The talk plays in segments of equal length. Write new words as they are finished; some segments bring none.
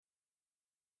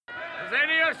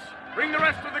Arsenius, bring the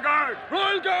rest of the guard.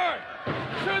 Royal Guard!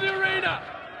 To the arena!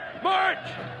 March!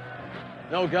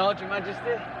 No guard, Your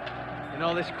Majesty? In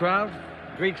all this crowd?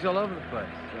 Greeks all over the place.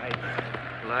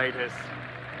 Clitus.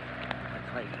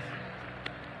 Clitus.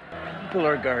 People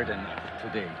are guarding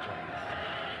today,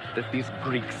 Clitus. Let these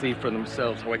Greeks see for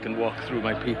themselves how I can walk through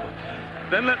my people.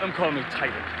 Then let them call me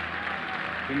tyrant.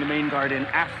 Bring the main guard in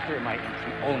after my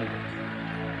entry only.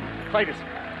 Clitus,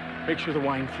 make sure the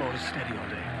wine flows steady all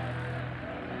day.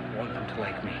 I want them to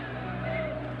like me.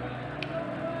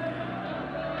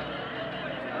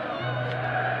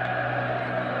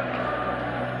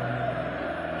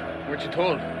 Weren't you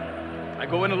told? I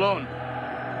go in alone.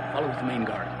 Follow with the main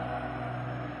guard.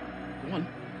 Go on.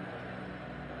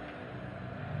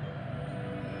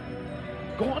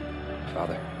 Go on.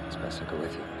 Father, it's best to go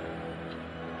with you.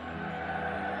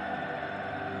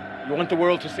 You want the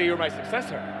world to say you're my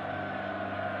successor?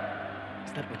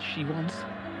 Is that what she wants?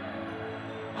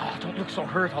 Oh, don't look so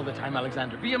hurt all the time,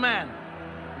 Alexander. Be a man.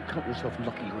 You count yourself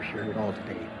lucky you were here at all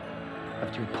today,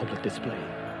 after your public display.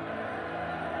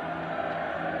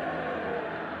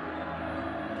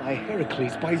 By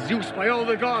Heracles, by Zeus, by all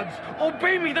the gods,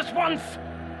 obey me this once!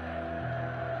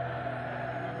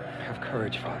 Have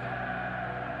courage, Father.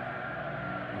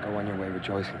 And go on your way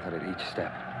rejoicing that at each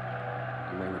step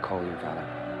you may recall your valor.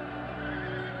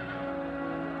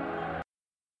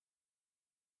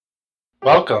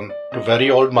 Welcome to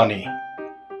Very Old Money,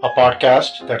 a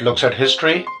podcast that looks at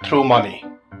history through money.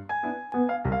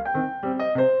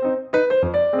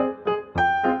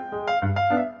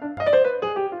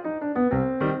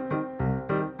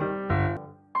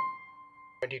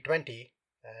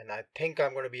 And I think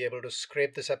I'm going to be able to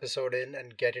scrape this episode in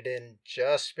and get it in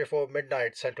just before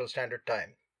midnight Central Standard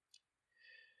Time.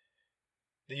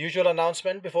 The usual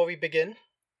announcement before we begin.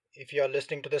 If you are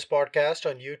listening to this podcast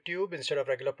on YouTube instead of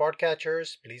regular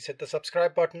podcatchers, please hit the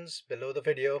subscribe buttons below the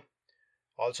video.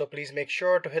 Also, please make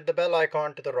sure to hit the bell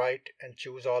icon to the right and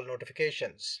choose all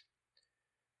notifications.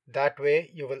 That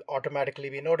way, you will automatically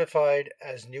be notified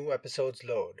as new episodes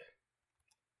load.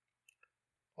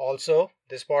 Also,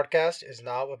 this podcast is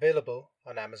now available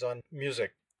on Amazon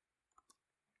Music.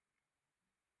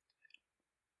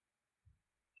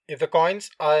 If the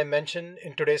coins I mention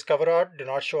in today's cover art do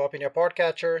not show up in your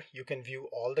podcatcher, you can view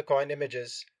all the coin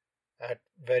images at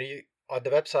the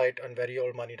website on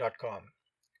veryoldmoney.com.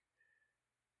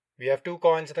 We have two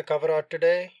coins in the cover art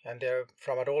today, and they're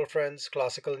from our old friends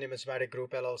Classical Numismatic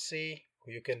Group LLC,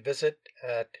 who you can visit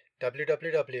at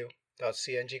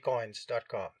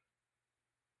www.cngcoins.com.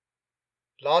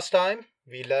 Last time,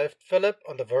 we left Philip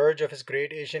on the verge of his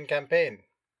great Asian campaign.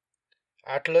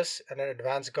 Attalus and an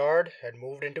advance guard had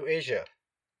moved into Asia.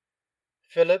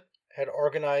 Philip had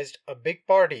organized a big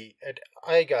party at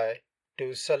Aigai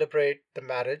to celebrate the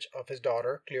marriage of his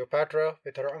daughter Cleopatra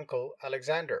with her uncle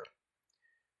Alexander.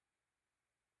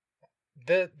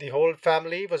 The whole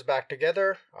family was back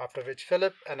together, after which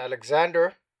Philip and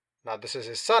Alexander, now this is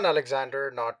his son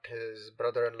Alexander, not his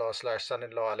brother-in-law /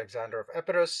 son-in-law Alexander of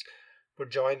Epirus,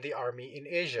 would join the army in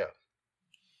Asia.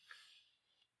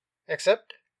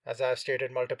 Except, as I have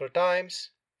stated multiple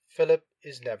times, Philip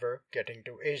is never getting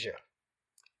to Asia.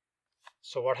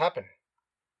 So what happened?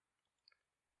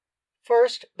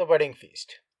 First, the wedding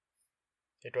feast.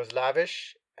 It was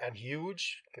lavish and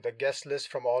huge, with a guest list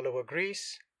from all over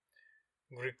Greece.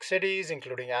 Greek cities,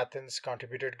 including Athens,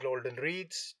 contributed golden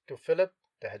wreaths to Philip,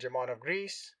 the hegemon of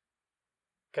Greece.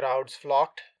 Crowds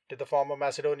flocked to the former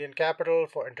Macedonian capital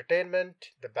for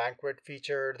entertainment. The banquet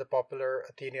featured the popular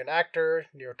Athenian actor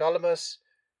Neoptolemus,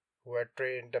 who had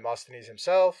trained Demosthenes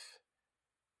himself.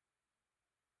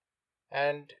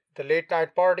 And the late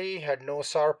night party had no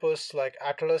Sarpus like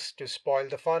Attalus to spoil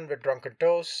the fun with drunken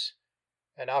toasts.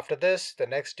 And after this, the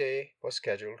next day was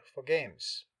scheduled for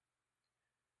games.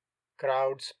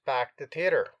 Crowds packed the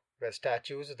theater, where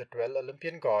statues of the 12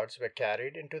 Olympian gods were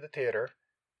carried into the theater,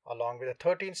 along with a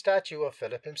 13th statue of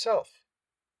Philip himself.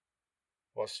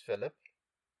 Was Philip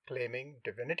claiming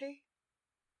divinity?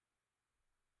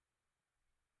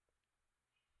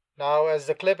 Now, as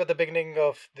the clip at the beginning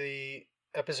of the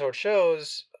episode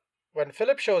shows, when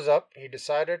Philip shows up, he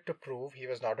decided to prove he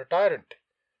was not a tyrant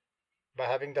by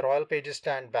having the royal pages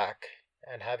stand back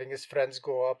and having his friends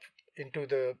go up into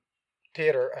the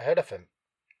theater ahead of him.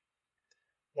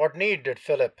 What need did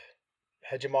Philip,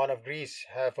 hegemon of Greece,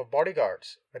 have of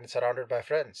bodyguards when surrounded by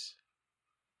friends?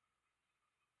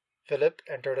 Philip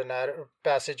entered a narrow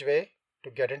passageway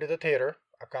to get into the theater,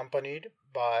 accompanied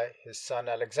by his son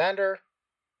Alexander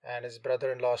and his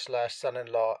brother-in-law /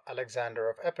 son-in-law Alexander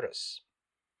of Epirus.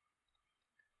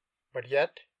 But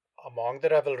yet, among the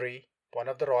revelry, one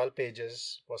of the royal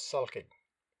pages was sulking.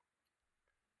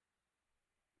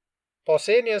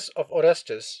 Pausanias of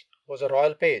Orestes was a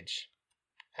royal page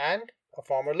and a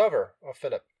former lover of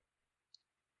Philip.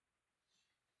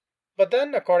 But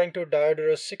then, according to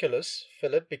Diodorus Siculus,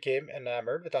 Philip became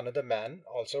enamored with another man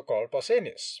also called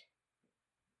Pausanias.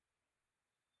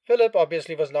 Philip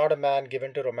obviously was not a man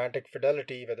given to romantic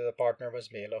fidelity, whether the partner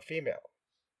was male or female.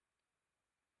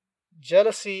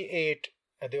 Jealousy ate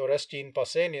at the Orestine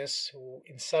Pausanias, who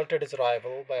insulted his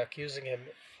rival by accusing him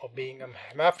of being a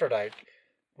hermaphrodite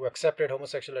who accepted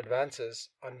homosexual advances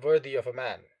unworthy of a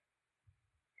man.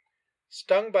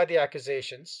 Stung by the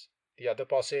accusations, the other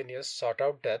Pausanias sought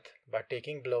out death by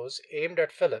taking blows aimed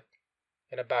at Philip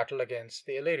in a battle against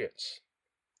the Illyrians.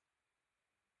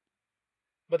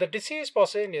 But the deceased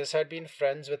Pausanias had been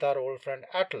friends with our old friend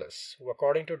Attalus, who,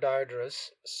 according to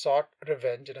Diodorus, sought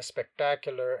revenge in a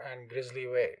spectacular and grisly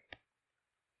way.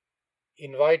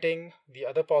 Inviting the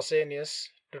other Pausanias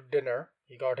to dinner,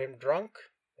 he got him drunk,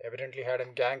 evidently had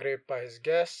him gang raped by his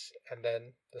guests and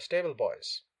then the stable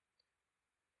boys.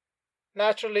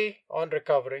 Naturally, on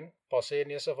recovering,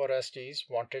 Pausanias of Orestes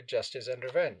wanted justice and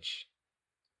revenge.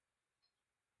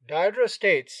 Diodorus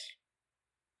states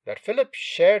that Philip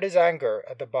shared his anger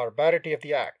at the barbarity of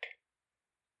the act,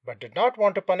 but did not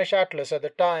want to punish Attalus at the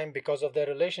time because of their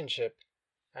relationship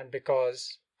and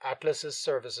because Attalus's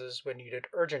services were needed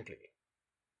urgently.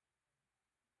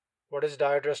 What is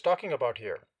Diodorus talking about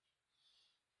here?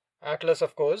 Attalus,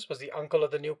 of course, was the uncle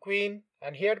of the new queen,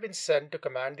 and he had been sent to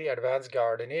command the advance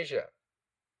guard in Asia.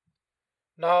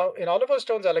 Now, in Oliver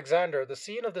Stone's Alexander, the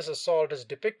scene of this assault is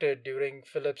depicted during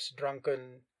Philip's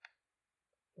drunken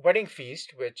wedding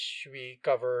feast, which we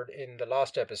covered in the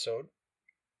last episode.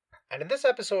 And in this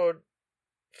episode,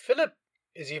 Philip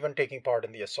is even taking part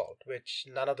in the assault, which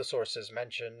none of the sources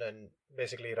mention and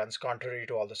basically runs contrary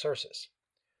to all the sources.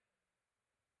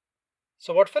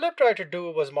 So what Philip tried to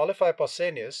do was mollify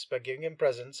Pausanias by giving him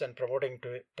presents and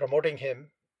promoting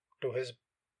him to his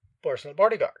personal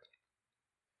bodyguard.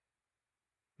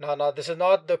 Now, this is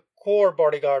not the core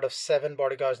bodyguard of 7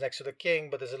 bodyguards next to the king,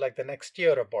 but this is like the next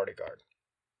tier of bodyguard.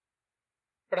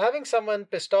 But having someone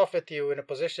pissed off with you in a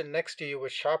position next to you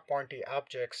with sharp pointy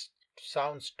objects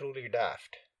sounds truly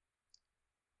daft.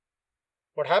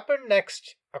 What happened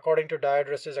next, according to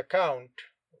Diodorus' account,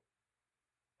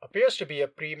 appears to be a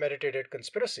premeditated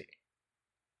conspiracy.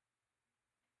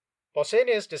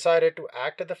 Pausanias decided to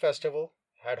act at the festival,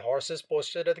 had horses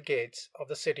posted at the gates of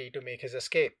the city to make his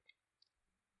escape.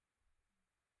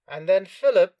 And then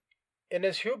Philip, in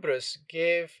his hubris,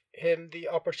 gave him the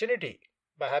opportunity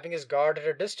by having his guard at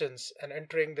a distance and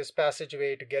entering this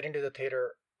passageway to get into the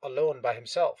theater alone by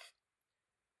himself.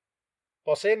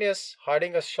 Pausanias,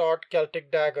 hiding a short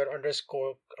Celtic dagger under his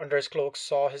cloak,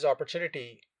 saw his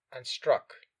opportunity and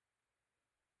struck.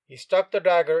 He stuck the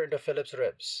dagger into Philip's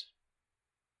ribs.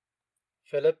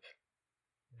 Philip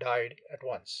died at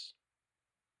once.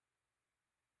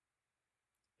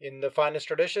 In the finest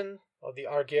tradition of the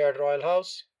Argead royal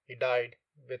house, he died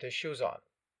with his shoes on,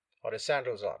 or his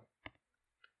sandals on.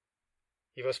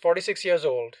 He was 46 years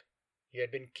old. He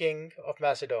had been king of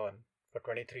Macedon for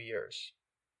 23 years.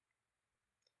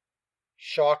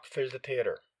 Shock filled the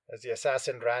theater as the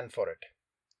assassin ran for it.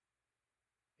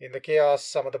 In the chaos,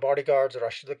 some of the bodyguards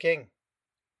rushed to the king.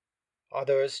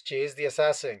 Others chased the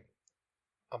assassin.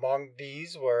 Among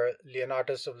these were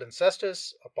Leonatus of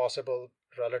Lyncestus, a possible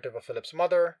relative of Philip's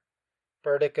mother,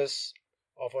 Perdiccas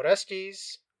of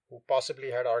Orestes, who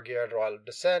possibly had Argead royal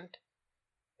descent,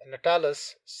 and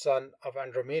Attalus, son of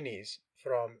Andromenes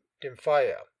from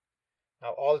Tymphaea.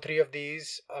 Now, all 3 of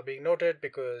these are being noted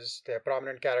because they're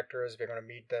prominent characters. We're going to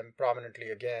meet them prominently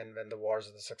again when the Wars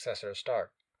of the Successors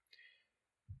start.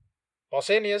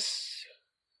 Pausanias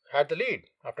had the lead.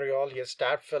 After all, he had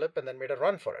stabbed Philip and then made a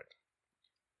run for it.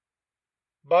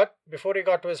 But before he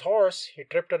got to his horse, he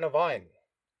tripped on a vine,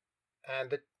 and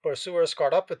the pursuers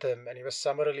caught up with him, and he was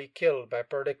summarily killed by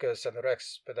Perdiccas and the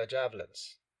rest with their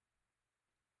javelins.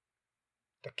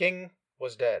 The king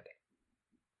was dead.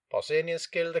 Pausanias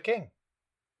killed the king.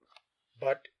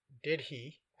 But did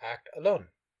he act alone?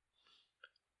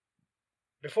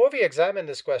 Before we examine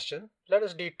this question, let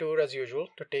us detour as usual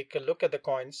to take a look at the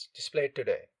coins displayed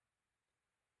today.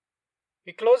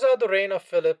 We close out the reign of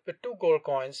Philip with 2 gold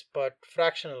coins, but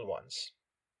fractional ones.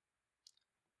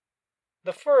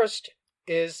 The first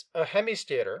is a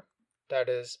hemistater, that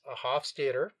is a half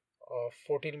stater of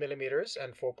 14 millimeters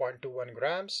and 4.21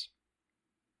 grams.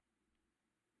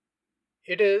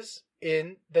 It is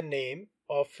in the name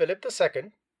of Philip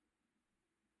II,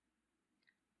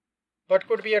 but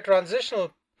could be a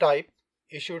transitional type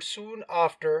issued soon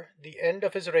after the end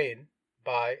of his reign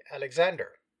by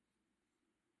Alexander.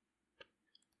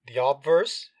 The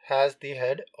obverse has the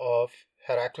head of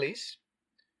Heracles,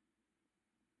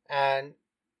 and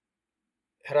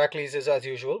Heracles is as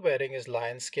usual wearing his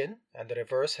lion skin, and the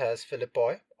reverse has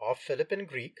Philippoi, of Philip in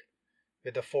Greek,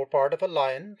 with the forepart of a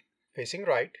lion facing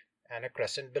right and a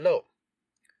crescent below.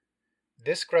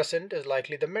 This crescent is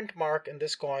likely the mint mark, and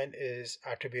this coin is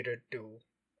attributed to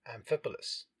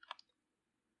Amphipolis.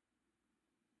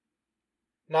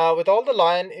 Now, with all the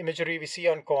lion imagery we see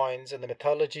on coins and the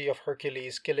mythology of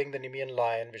Hercules killing the Nemean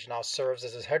lion, which now serves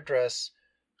as his headdress,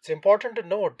 it's important to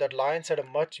note that lions had a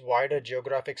much wider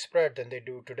geographic spread than they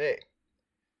do today.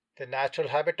 Their natural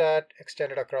habitat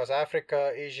extended across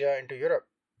Africa, Asia, into Europe.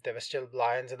 There were still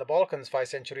lions in the Balkans 5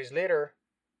 centuries later,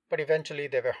 but eventually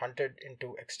they were hunted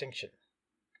into extinction.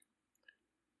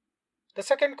 The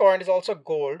second coin is also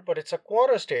gold, but it's a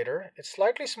quarter stater. It's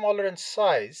slightly smaller in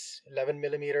size, 11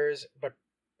 millimeters, but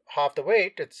half the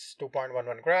weight, it's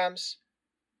 2.11 grams.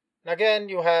 And again,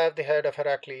 you have the head of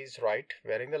Heracles, right,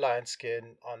 wearing the lion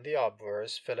skin on the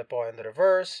obverse, Philippoi on the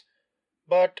reverse,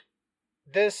 but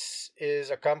this is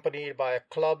accompanied by a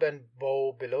club and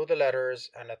bow below the letters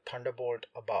and a thunderbolt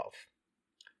above.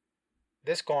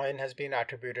 This coin has been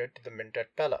attributed to the mint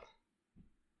at Pella.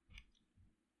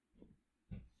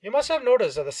 You must have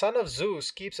noticed that the son of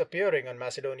Zeus keeps appearing on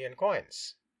Macedonian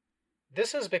coins.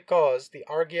 This is because the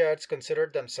Argeads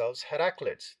considered themselves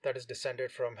Heraclids, that is, descended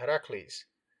from Heracles,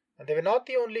 and they were not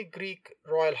the only Greek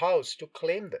royal house to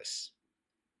claim this.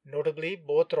 Notably,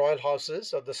 both royal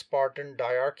houses of the Spartan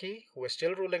diarchy, who were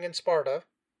still ruling in Sparta,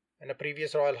 and a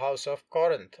previous royal house of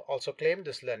Corinth also claimed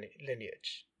this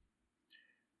lineage.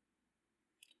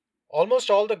 Almost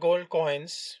all the gold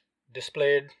coins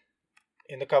displayed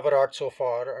in the cover art so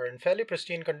far are in fairly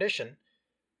pristine condition,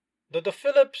 though the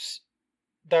Philips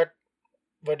that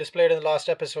were displayed in the last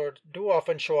episode do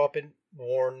often show up in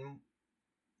worn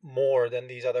more than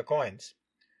these other coins.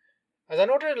 As I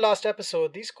noted in the last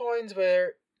episode, these coins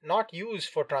were not used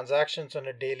for transactions on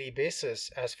a daily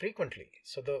basis as frequently,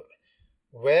 so the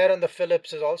wear on the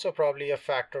Philips is also probably a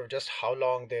factor of just how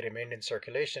long they remained in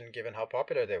circulation given how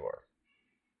popular they were.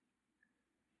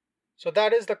 So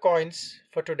that is the coins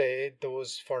for today.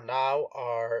 Those for now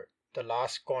are the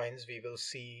last coins we will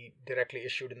see directly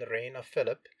issued in the reign of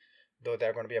Philip, though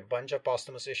there are going to be a bunch of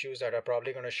posthumous issues that are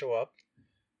probably going to show up.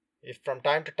 If from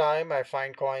time to time I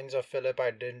find coins of Philip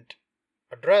I didn't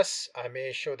address, I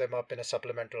may show them up in a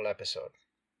supplemental episode.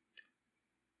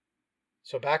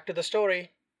 So back to the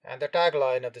story and the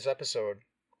tagline of this episode,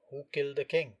 Who Killed the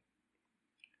King?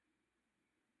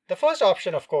 The first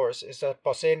option, of course, is that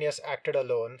Pausanias acted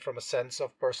alone from a sense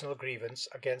of personal grievance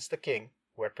against the king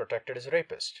who had protected his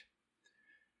rapist.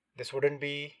 This wouldn't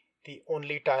be the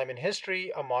only time in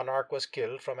history a monarch was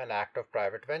killed from an act of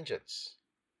private vengeance.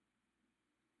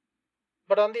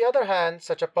 But on the other hand,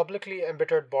 such a publicly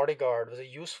embittered bodyguard was a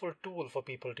useful tool for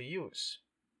people to use.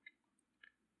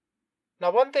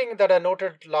 Now, one thing that I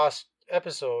noted last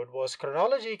episode was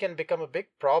chronology can become a big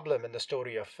problem in the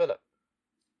story of Philip.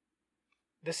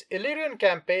 This Illyrian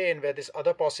campaign where this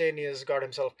other Pausanias got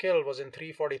himself killed was in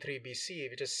 343 BC,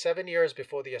 which is 7 years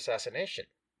before the assassination.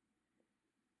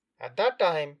 At that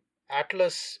time,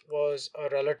 Attalus was a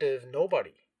relative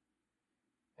nobody,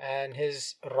 and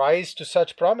his rise to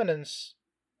such prominence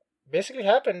basically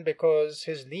happened because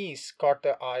his niece caught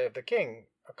the eye of the king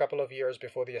a couple of years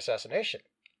before the assassination.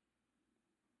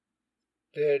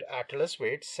 Did Attalus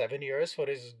wait 7 years for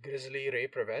his grisly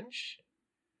rape revenge?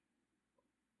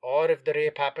 Or if the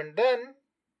rape happened then,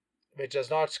 which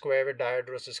does not square with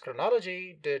Diodorus'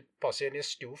 chronology, did Pausanias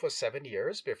stew for 7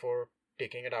 years before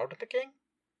taking it out of the king?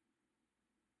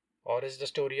 Or is the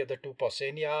story of the two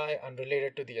Pausanii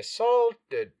unrelated to the assault?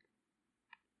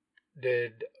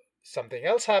 Did something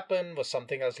else happen? Was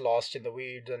something else lost in the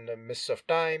weeds and the mists of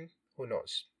time? Who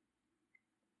knows?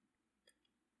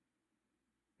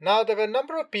 Now, there were a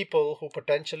number of people who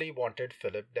potentially wanted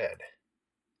Philip dead.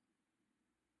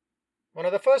 One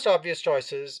of the first obvious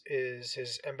choices is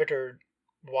his embittered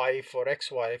wife or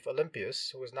ex-wife Olympias,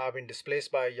 who has now been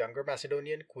displaced by a younger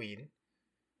Macedonian queen,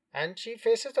 and she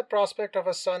faces the prospect of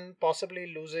her son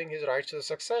possibly losing his rights to the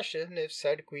succession if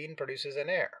said queen produces an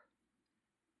heir.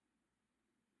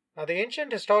 Now, the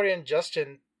ancient historian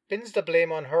Justin pins the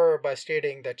blame on her by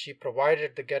stating that she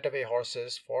provided the getaway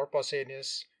horses for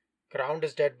Pausanias, crowned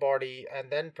his dead body, and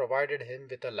then provided him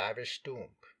with a lavish tomb.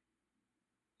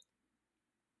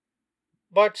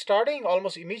 But starting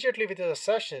almost immediately with his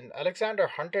accession, Alexander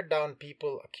hunted down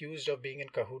people accused of being in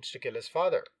cahoots to kill his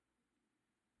father.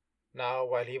 Now,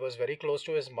 while he was very close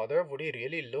to his mother, would he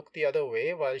really look the other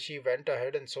way while she went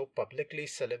ahead and so publicly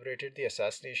celebrated the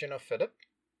assassination of Philip?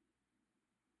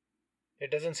 It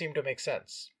doesn't seem to make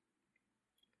sense.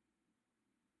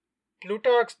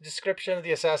 Plutarch's description of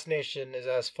the assassination is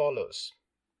as follows.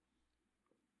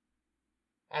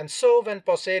 And so when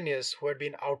Pausanias, who had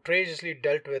been outrageously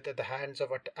dealt with at the hands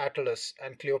of Attalus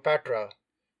and Cleopatra,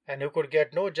 and who could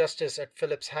get no justice at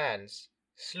Philip's hands,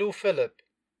 slew Philip,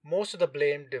 most of the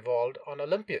blame devolved on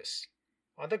Olympias,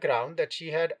 on the ground that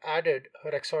she had added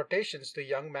her exhortations to the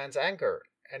young man's anger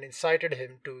and incited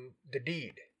him to the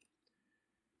deed.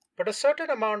 But a certain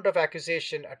amount of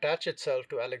accusation attached itself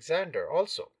to Alexander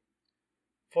also.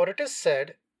 For it is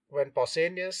said, when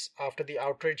Pausanias, after the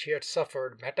outrage he had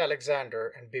suffered, met Alexander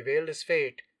and bewailed his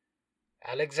fate,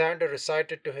 Alexander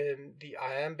recited to him the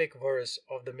iambic verse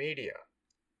of the Medea: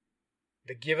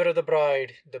 the giver of the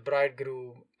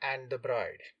bridegroom, and the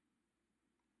bride.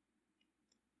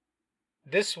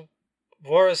 This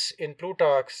verse in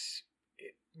Plutarch's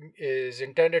is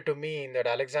intended to mean that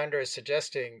Alexander is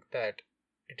suggesting that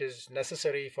it is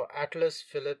necessary for Attalus,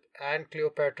 Philip, and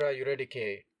Cleopatra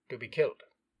Eurydice to be killed.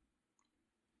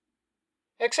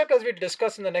 Except, as we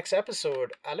discuss in the next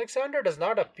episode, Alexander does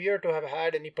not appear to have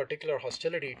had any particular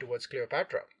hostility towards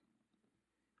Cleopatra.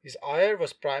 His ire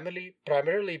was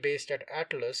primarily based at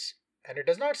Attalus, and it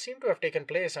does not seem to have taken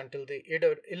place until the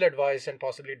ill-advised and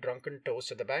possibly drunken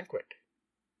toast at the banquet.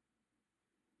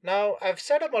 Now, I've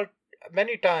said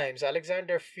many times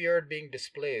Alexander feared being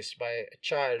displaced by a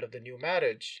child of the new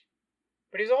marriage,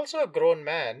 but he's also a grown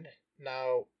man.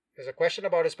 Now, there's a question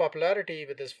about his popularity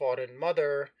with his foreign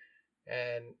mother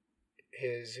and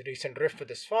his recent rift with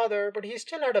his father, but he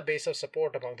still had a base of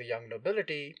support among the young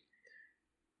nobility.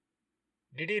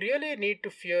 Did he really need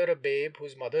to fear a babe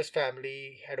whose mother's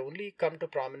family had only come to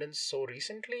prominence so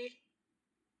recently?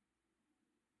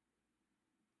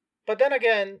 But then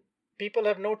again, people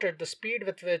have noted the speed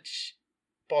with which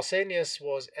Pausanias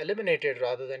was eliminated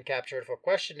rather than captured for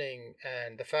questioning,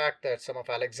 and the fact that some of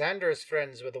Alexander's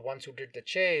friends were the ones who did the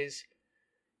chase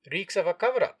reeks of a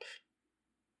cover-up.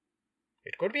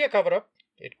 It could be a cover-up.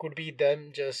 It could be them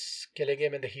just killing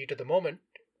him in the heat of the moment.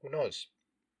 Who knows?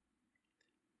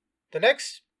 The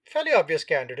next fairly obvious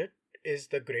candidate is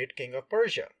the great king of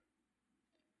Persia.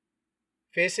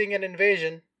 Facing an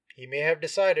invasion, he may have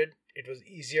decided it was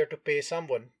easier to pay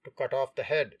someone to cut off the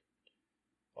head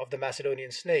of the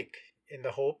Macedonian snake in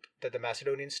the hope that the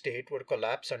Macedonian state would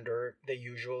collapse under the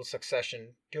usual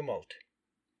succession tumult,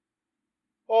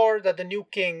 or that the new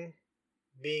king,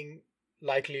 being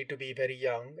likely to be very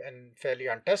young and fairly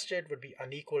untested, would be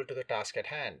unequal to the task at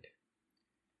hand.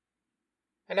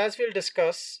 And as we'll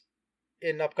discuss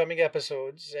in upcoming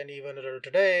episodes and even a little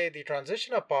today, the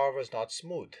transition of power was not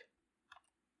smooth.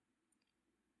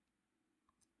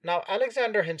 Now,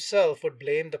 Alexander himself would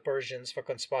blame the Persians for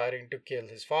conspiring to kill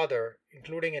his father,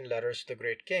 including in letters to the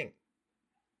great king.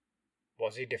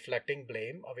 Was he deflecting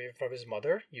blame away from his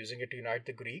mother, using it to unite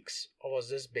the Greeks, or was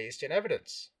this based in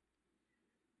evidence?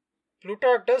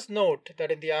 Plutarch does note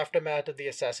that in the aftermath of the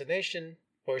assassination,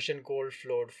 Persian gold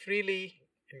flowed freely,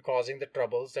 in causing the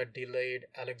troubles that delayed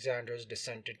Alexander's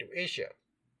descent into Asia.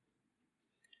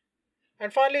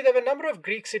 And finally, there were a number of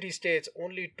Greek city-states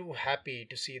only too happy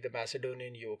to see the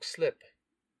Macedonian yoke slip.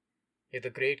 If the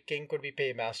great king could be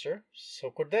paymaster, so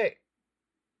could they.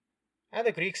 And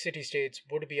the Greek city-states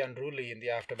would be unruly in the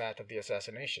aftermath of the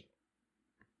assassination.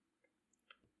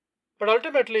 But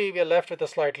ultimately, we are left with a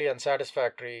slightly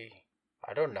unsatisfactory,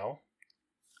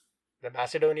 the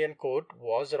Macedonian court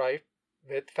was rife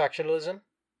with factionalism.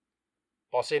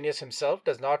 Pausanias himself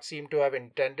does not seem to have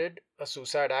intended a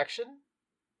suicide action,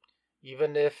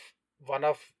 even if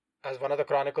as one of the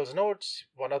chronicles notes,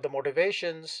 one of the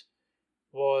motivations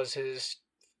was his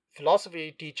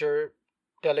philosophy teacher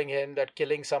telling him that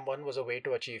killing someone was a way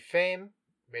to achieve fame,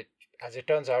 which, as it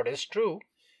turns out, is true.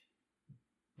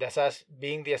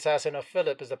 Being the assassin of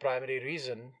Philip is the primary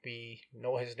reason we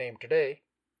know his name today.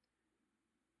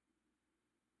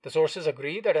 The sources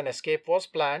agree that an escape was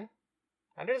planned,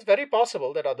 and it is very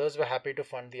possible that others were happy to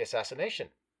fund the assassination,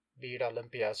 be it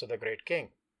Olympias or the great king.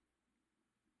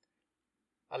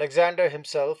 Alexander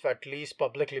himself at least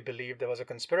publicly believed there was a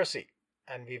conspiracy,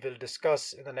 and we will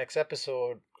discuss in the next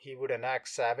episode he would enact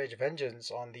savage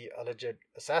vengeance on the alleged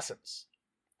assassins.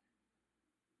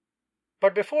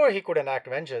 But before he could enact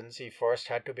vengeance, he first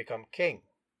had to become king.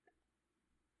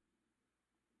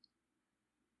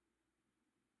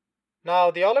 Now,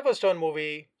 the Oliver Stone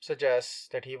movie suggests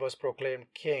that he was proclaimed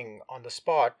king on the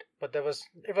spot, but it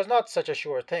was not such a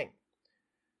sure thing.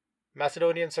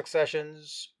 Macedonian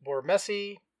successions were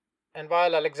messy, and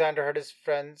while Alexander had his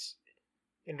friends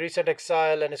in recent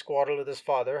exile and his quarrel with his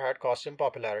father had cost him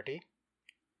popularity.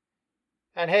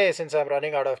 And hey, since I'm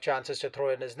running out of chances to throw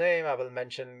in his name, I will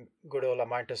mention good old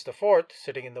Amyntas IV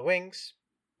sitting in the wings.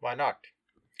 Why not?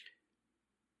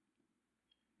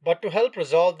 But to help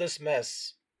resolve this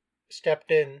mess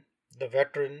stepped in the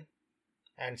veteran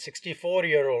and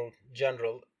 64-year-old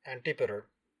general Antipater.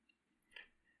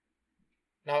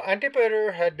 Now,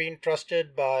 Antipater had been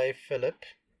trusted by Philip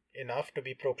enough to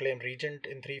be proclaimed regent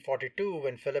in 342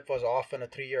 when Philip was off on a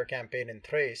 3-year campaign in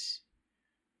Thrace.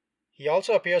 He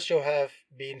also appears to have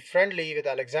been friendly with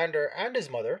Alexander and his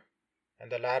mother,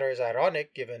 and the latter is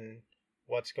ironic given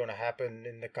what's going to happen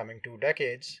in the coming 2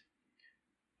 decades.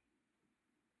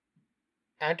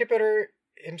 Antipater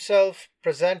himself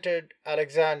presented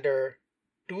Alexander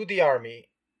to the army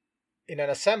in an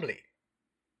assembly,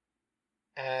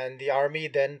 and the army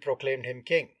then proclaimed him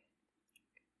king.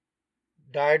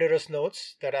 Diodorus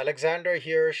notes that Alexander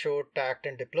here showed tact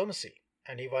and diplomacy,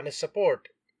 and he won his support.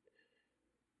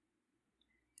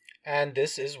 And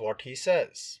this is what he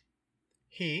says.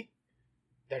 He,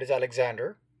 that is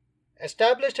Alexander,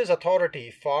 established his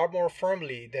authority far more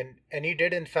firmly than any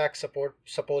did in fact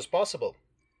suppose possible,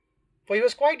 for he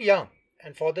was quite young,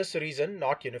 and for this reason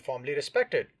not uniformly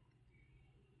respected.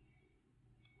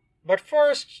 But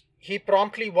first, he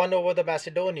promptly won over the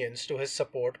Macedonians to his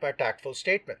support by tactful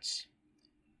statements.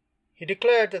 He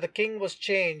declared that the king was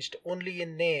changed only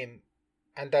in name,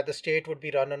 and that the state would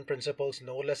be run on principles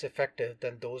no less effective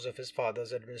than those of his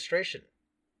father's administration.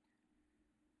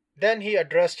 Then he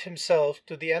addressed himself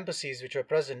to the embassies which were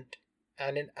present,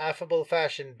 and in affable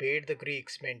fashion bade the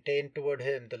Greeks maintain toward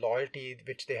him the loyalty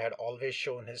which they had always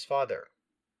shown his father.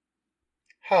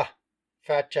 Ha!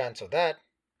 Fat chance of that.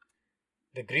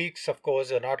 The Greeks, of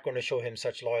course, are not going to show him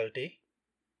such loyalty.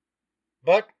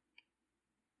 But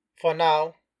for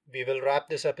now, we will wrap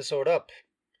this episode up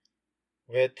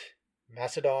with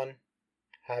Macedon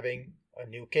having a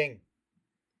new king.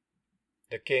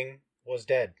 The king was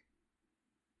dead.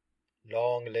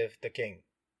 Long live the king.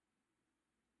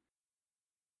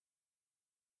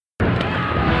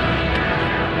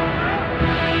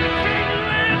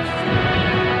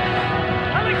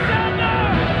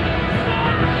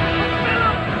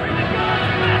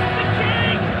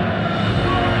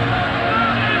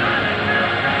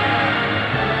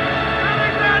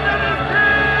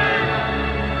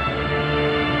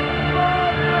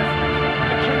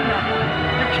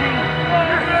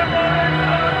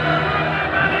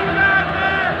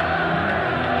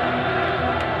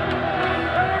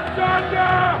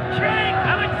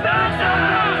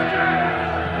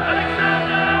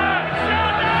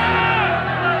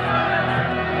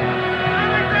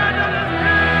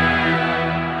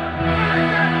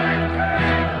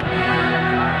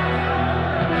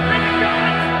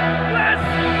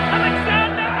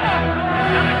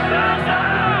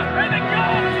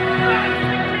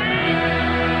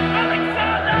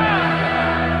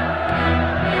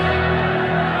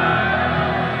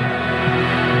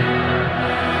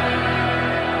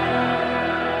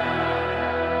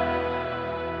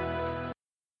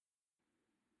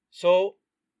 So,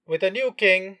 with a new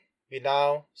king, we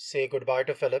now say goodbye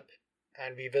to Philip,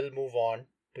 and we will move on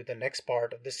to the next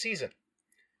part of the season,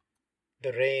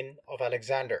 the reign of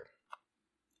Alexander.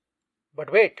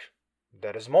 But wait,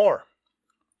 there is more.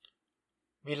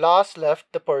 We last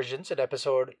left the Persians in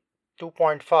episode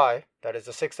 2.5, that is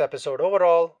the 6th episode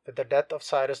overall, with the death of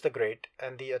Cyrus the Great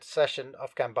and the accession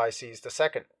of Cambyses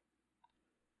II.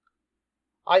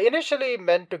 I initially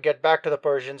meant to get back to the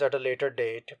Persians at a later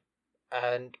date,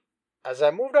 and as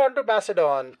I moved on to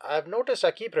Macedon, I have noticed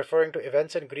I keep referring to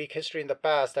events in Greek history in the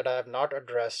past that I have not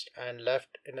addressed and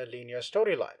left in a linear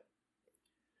storyline.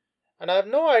 And I have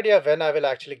no idea when I will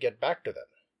actually get back to them.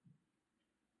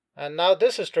 And now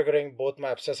this is triggering both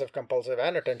my obsessive compulsive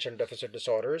and attention deficit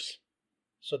disorders.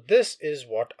 So this is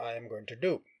what I am going to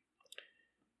do.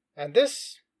 And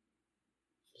this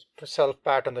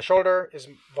self-pat on the shoulder is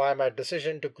why my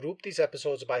decision to group these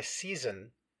episodes by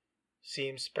season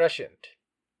seems prescient.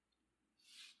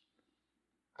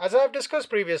 As I have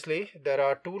discussed previously, there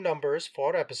are 2 numbers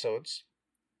for episodes.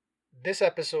 This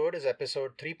episode is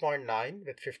episode 3.9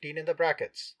 with 15 in the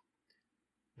brackets.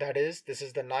 That is, this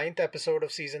is the 9th episode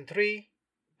of season 3,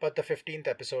 but the 15th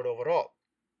episode overall.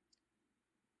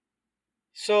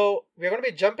 So, we're going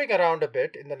to be jumping around a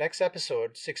bit in the next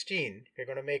episode, 16. We're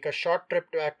going to make a short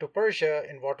trip back to Persia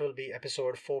in what will be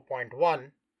episode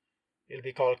 4.1. It will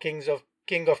be called King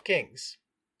of Kings.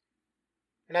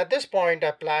 And at this point,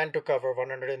 I plan to cover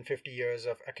 150 years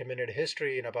of Achaemenid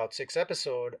history in about 6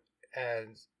 episodes,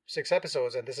 and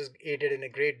this is aided in a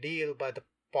great deal by the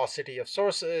paucity of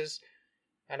sources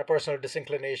and a personal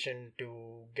disinclination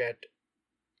to get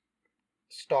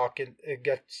stuck in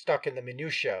the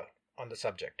minutiae on the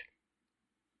subject.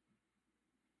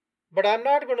 But I'm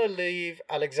not going to leave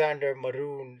Alexander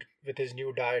marooned with his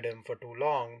new diadem for too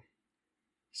long.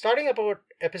 Starting about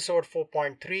episode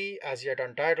 4.3, as yet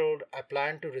untitled, I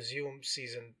plan to resume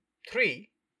season 3.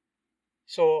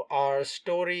 So our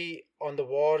story on the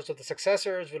Wars of the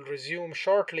Successors will resume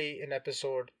shortly in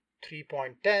episode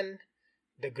 3.10,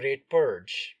 The Great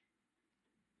Purge.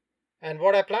 And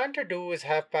what I plan to do is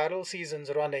have parallel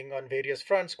seasons running on various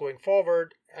fronts going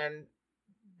forward, and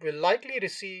will likely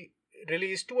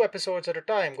release 2 episodes at a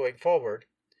time going forward.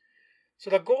 So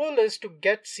the goal is to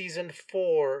get season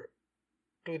 4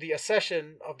 to the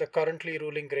accession of the currently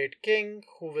ruling Great King,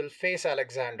 who will face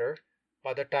Alexander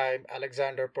by the time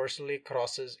Alexander personally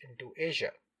crosses into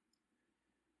Asia.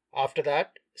 After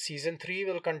that, season 3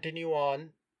 will continue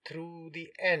on through the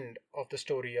end of the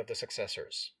story of the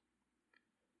successors.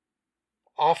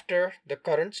 After the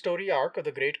current story arc of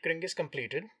the Great King is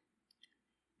completed,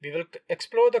 we will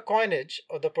explore the coinage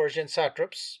of the Persian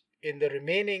satraps in the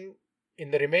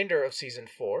remainder of season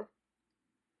 4.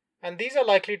 And these are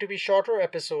likely to be shorter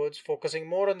episodes focusing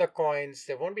more on the coins.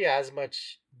 There won't be as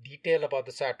much detail about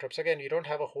the satraps. Again, you don't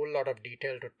have a whole lot of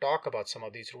detail to talk about some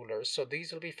of these rulers. So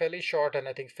these will be fairly short and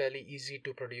I think fairly easy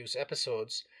to produce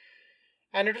episodes.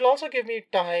 And it will also give me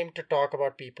time to talk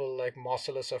about people like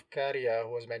Mausolus of Caria,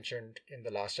 who was mentioned in the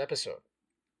last episode.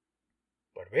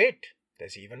 But wait,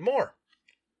 there's even more.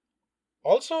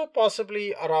 Also,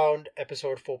 possibly around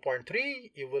episode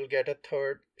 4.3, you will get a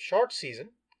third short season.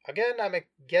 Again, I'm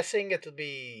guessing it will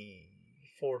be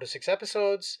 4 to 6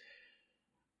 episodes.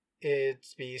 It'll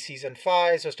be season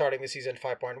 5, so starting with season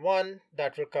 5.1,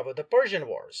 that will cover the Persian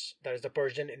Wars. That is the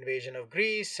Persian invasion of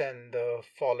Greece and the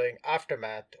following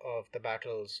aftermath of the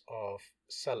battles of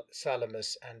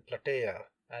Salamis and Plataea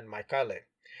and Mycale.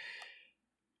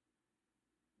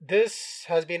 This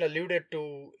has been alluded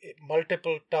to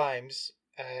multiple times,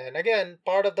 and again,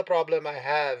 part of the problem I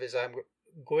have is I'm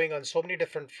going on so many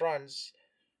different fronts.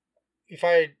 If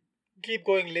I keep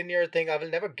going linear thing, I will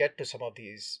never get to some of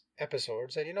these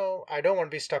episodes. And I don't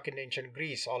want to be stuck in ancient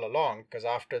Greece all along, because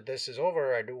after this is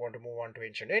over, I do want to move on to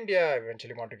ancient India. I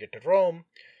eventually want to get to Rome.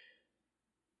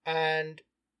 And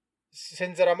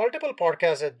since there are multiple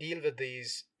podcasts that deal with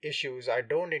these issues, I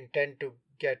don't intend to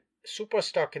get super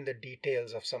stuck in the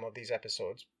details of some of these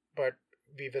episodes, but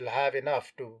we will have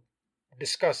enough to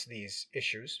discuss these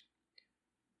issues.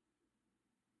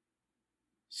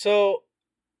 So,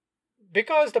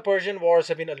 because the Persian Wars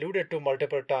have been alluded to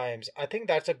multiple times, I think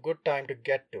that's a good time to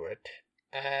get to it.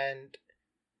 And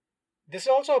this is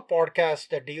also a podcast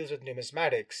that deals with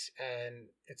numismatics, and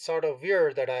it's sort of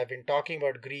weird that I've been talking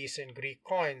about Greece and Greek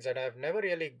coins, and I've never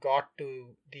really got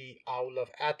to the Owl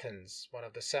of Athens, one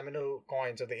of the seminal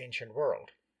coins of the ancient world.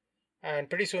 And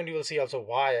pretty soon you will see also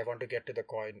why I want to get to the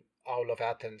coin Owl of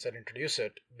Athens and introduce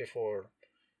it before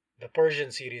the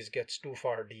Persian series gets too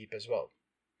far deep as well.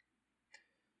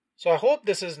 So I hope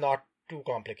this is not too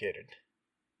complicated.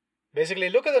 Basically,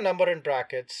 look at the number in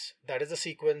brackets. That is the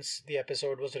sequence the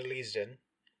episode was released in.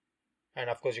 And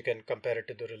of course, you can compare it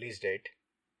to the release date.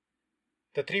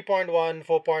 The 3.1,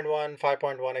 4.1,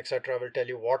 5.1, etc. will tell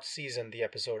you what season the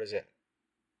episode is in.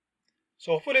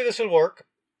 So hopefully this will work.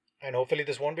 And hopefully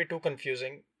this won't be too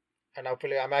confusing. And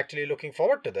hopefully I'm actually looking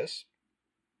forward to this.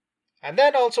 And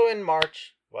then also in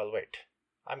March, well, wait.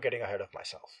 I'm getting ahead of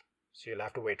myself. So you'll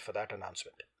have to wait for that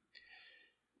announcement.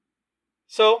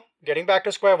 So, getting back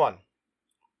to square one,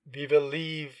 we will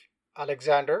leave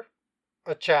Alexander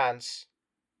a chance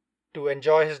to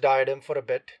enjoy his diadem for a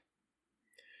bit.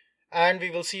 And we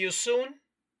will see you soon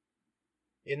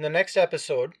in the next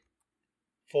episode,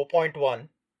 4.1,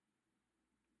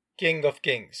 King of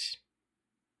Kings.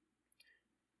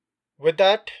 With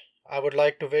that, I would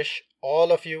like to wish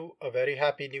all of you a very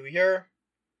happy new year.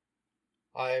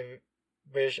 I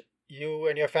wish you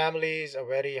and your families a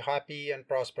very happy and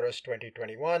prosperous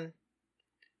 2021.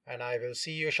 And I will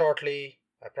see you shortly.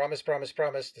 I promise.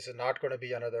 This is not going to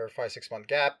be another 5-6 month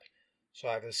gap. So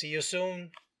I will see you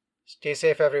soon. Stay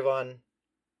safe, everyone.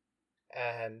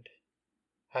 And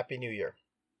Happy New Year.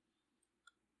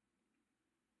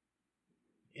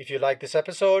 If you like this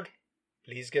episode,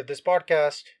 please give this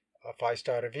podcast a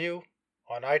 5-star review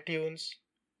on iTunes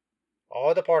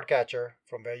or the podcatcher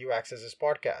from where you access this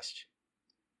podcast.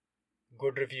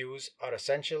 Good reviews are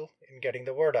essential in getting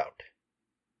the word out.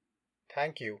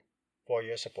 Thank you for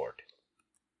your support.